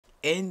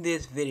In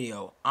this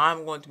video,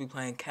 I'm going to be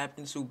playing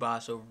Captain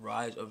Tsubasa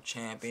Rise of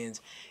Champions.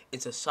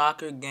 It's a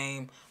soccer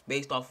game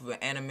based off of an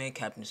anime,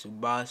 Captain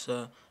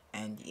Tsubasa.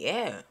 And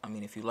yeah, I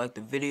mean, if you like the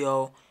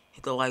video,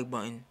 hit the like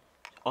button.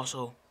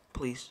 Also,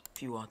 please,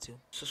 if you want to,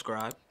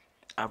 subscribe.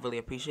 I really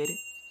appreciate it.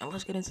 And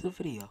let's get into the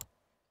video.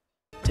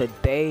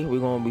 Today,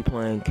 we're going to be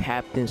playing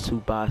Captain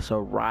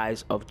Tsubasa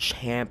Rise of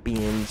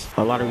Champions.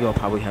 A lot of y'all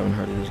probably haven't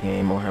heard of this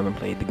game or haven't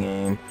played the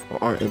game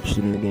or aren't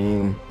interested in the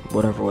game.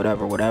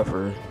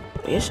 Whatever.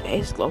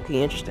 It's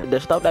low-key interesting.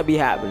 The stuff that be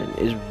happening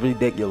is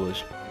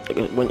ridiculous.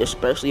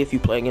 Especially if you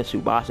play against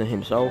Tsubasa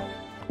himself.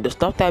 The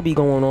stuff that be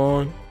going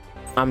on,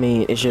 I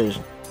mean, it's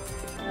just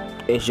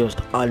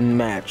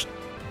unmatched.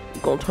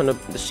 You're gonna turn the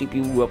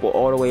CPU level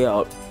all the way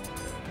up.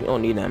 You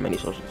don't need that many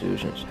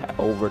substitutions.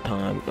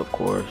 Overtime, of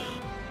course.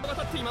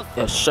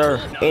 Yes,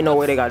 sir. Ain't no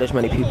way they got this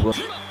many people.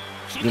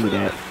 Give me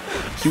that.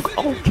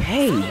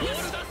 Okay.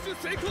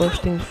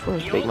 First things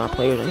first, make my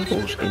players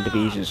ankles into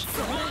pieces.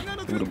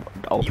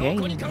 Okay,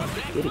 get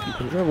it, you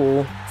can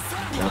dribble.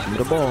 Now give me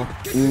the ball.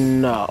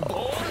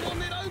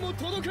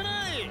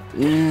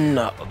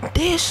 No,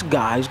 this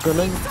guy's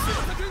gonna...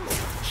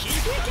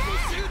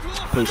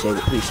 Please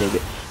save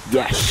it.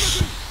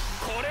 Yes!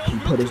 He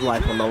put his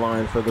life on the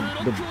line for the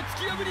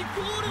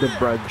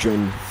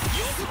brethren.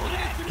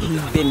 He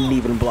didn't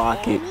even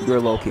block it. You're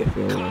low-key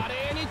failure.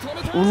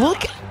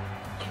 Look!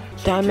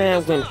 That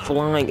man went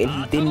flying and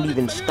he didn't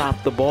even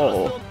stop the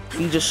ball.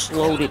 He just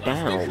slowed it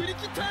down.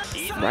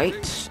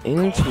 Right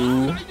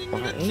into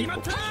my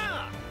ankles.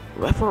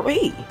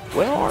 Referee,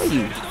 where are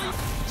you?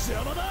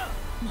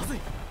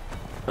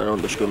 I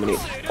don't discriminate.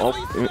 Oh,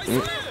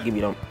 give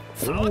me them.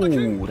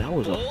 Ooh, that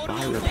was a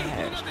fire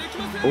pass.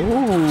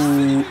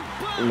 Ooh,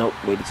 nope,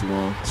 waited too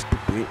long.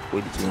 Stupid,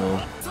 waited too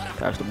long.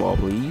 Pass the ball,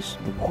 please.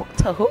 What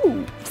to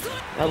who?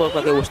 That looked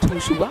like it was two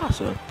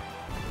Tsubasa.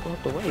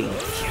 Out the way.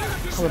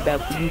 Coming back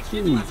for you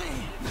too.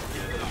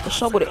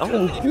 What's up with it?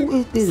 Oh, who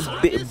is this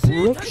big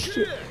brick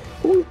shit?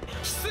 Who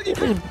is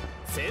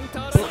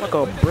built like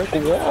a brick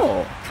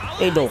wall?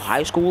 Ain't no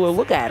high schooler.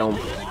 Look at him.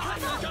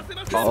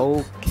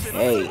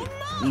 Okay,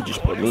 he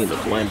just put me in the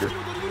blender.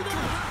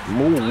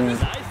 Move.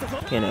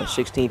 Can't have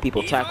 16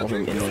 people tackle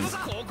him and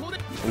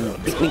then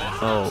beat me.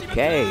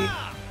 Okay.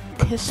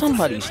 Can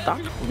somebody stop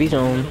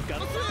V-Zone?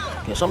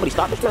 Can somebody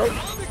stop this bro?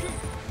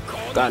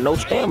 Got no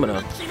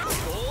stamina.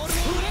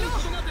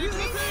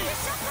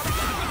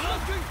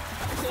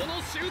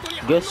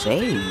 Good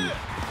save.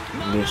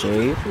 Good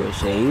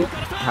save.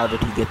 How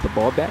did he get the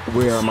ball back?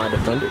 Where are my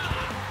defenders?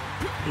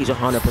 He's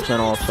 100%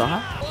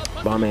 offside.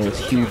 My man is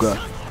Hugo,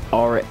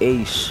 our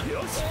ace.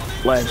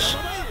 Let's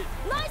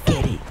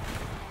get it.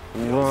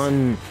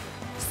 Run.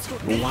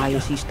 Why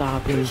is he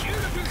stopping?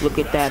 Look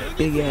at that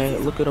big ass.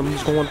 Look at him.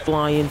 He's going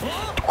flying.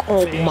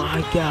 Oh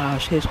my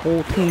gosh. His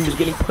whole team is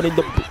getting put in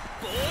the...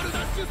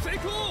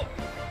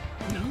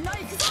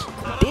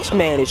 This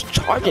man is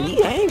charging.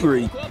 He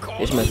angry.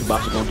 This man's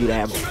about to gonna do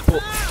that.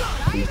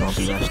 Please don't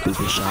be that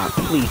stupid shot.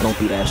 Please don't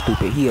be that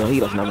stupid. He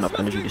doesn't have enough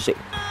energy to save.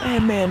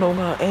 That man don't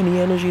got any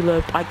energy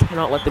left. I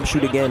cannot let them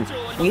shoot again.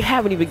 We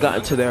haven't even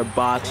gotten to their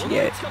box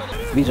yet.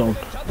 V-Zone.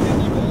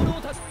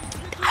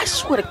 I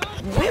swear to...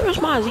 Where is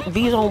my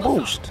V-Zone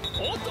boost?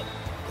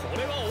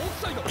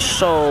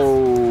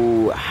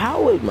 So...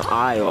 How is my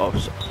eye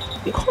off?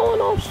 You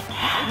calling off?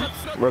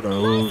 We're gonna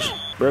lose.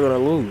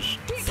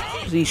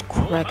 These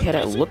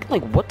crackhead look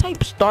like, what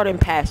type of starting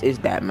pass is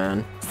that,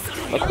 man?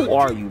 Like, who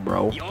are you,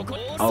 bro?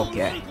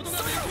 Okay.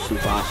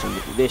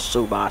 Tsubasa, this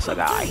Tsubasa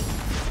guy.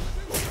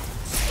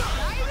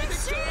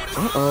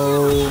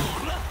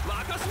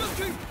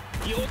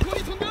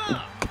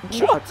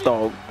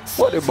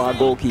 What did my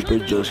goalkeeper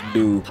just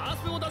do?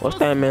 What's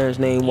that man's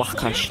name?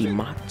 Wakashi.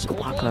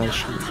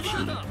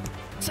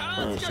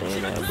 I ain't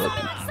saying that, but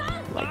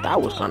like,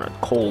 that was kind of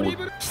cold.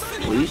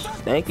 Please,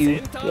 thank you.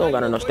 You don't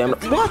got enough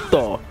stamina. What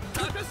the?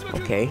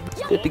 Okay,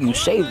 good thing you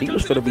saved. He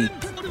was gonna be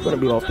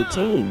off the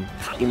team.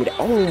 Give me that.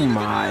 Oh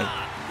my.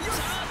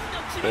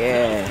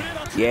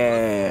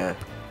 Yeah.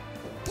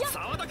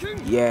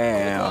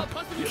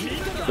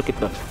 Look at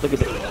the.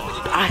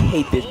 I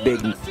hate this big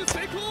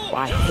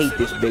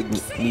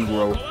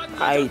Negro.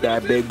 I hate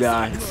that big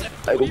guy.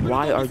 Like,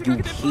 why are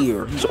you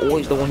here? He's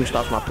always the one who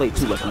stops my play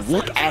too. Like,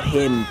 look at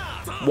him.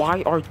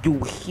 Why are you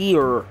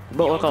here?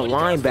 But like a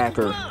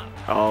linebacker.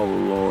 Oh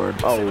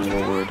lord.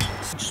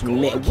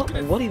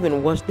 Man, what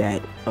even was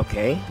that?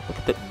 Okay. Look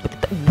at the,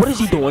 what is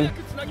he doing?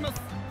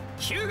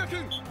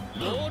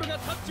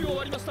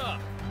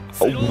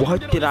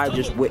 What did I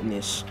just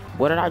witness?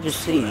 What did I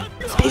just see?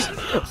 This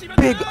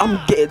big, I'm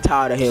getting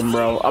tired of him,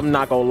 bro. I'm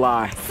not gonna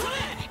lie.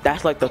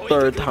 That's like the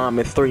third time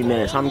in 3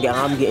 minutes. I'm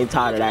getting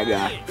tired of that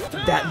guy.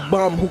 That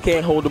bum who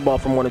can't hold the ball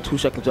for more than 2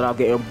 seconds without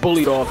getting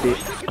bullied off it.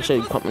 I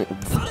should pumping.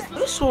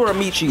 This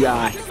Soramichi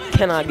guy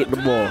cannot get the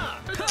ball.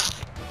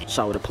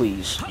 Solid,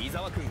 please.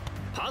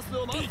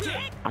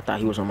 I thought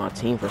he was on my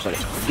team for a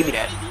second. Give me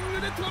that.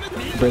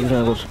 Break his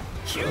ankles.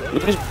 Look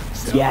at this.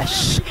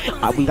 Yes.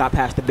 We got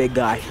past the big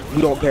guy.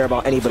 We don't care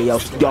about anybody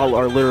else. Y'all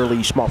are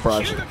literally small for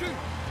us.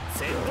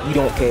 We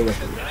don't care.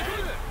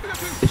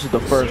 This is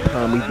the first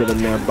time we've been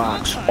in their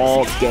box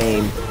all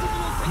game.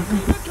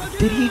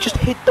 Did he just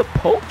hit the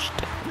post?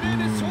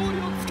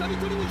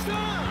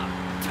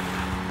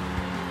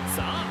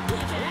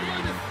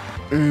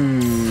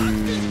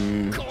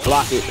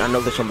 Block it. I know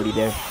there's somebody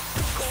there.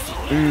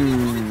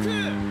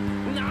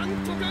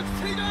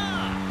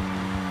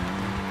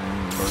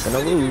 We're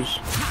gonna lose.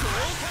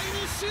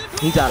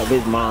 He's out of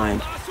his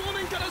mind.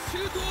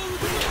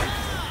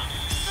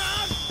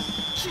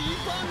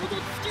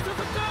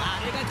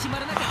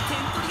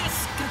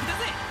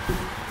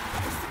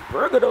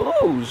 We're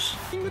gonna lose.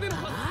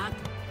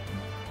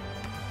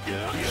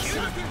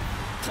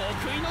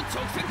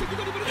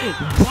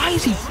 Why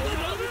is he?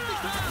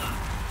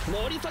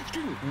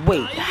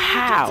 Wait,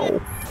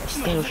 how?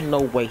 There's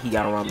no way he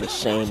got around the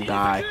same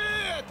guy.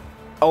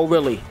 Oh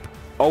really?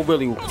 Oh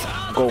really?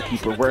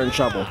 Goalkeeper, we're in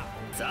trouble.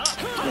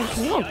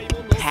 Can you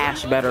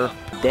pass better?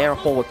 Their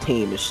whole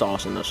team is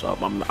saucing us up.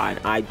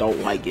 I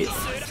don't like it.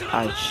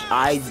 I'm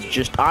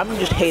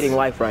just hating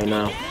life right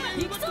now.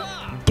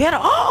 Get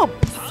up!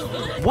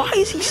 Why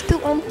is he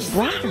still on the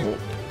ground?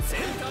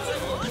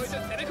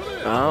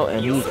 Oh,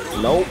 and he,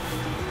 nope.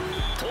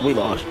 We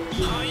lost.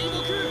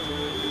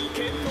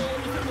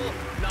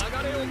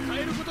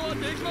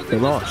 We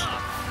lost.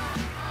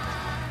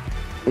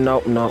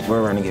 Nope, nope,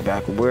 we're running it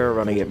back. We're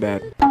running it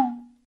back.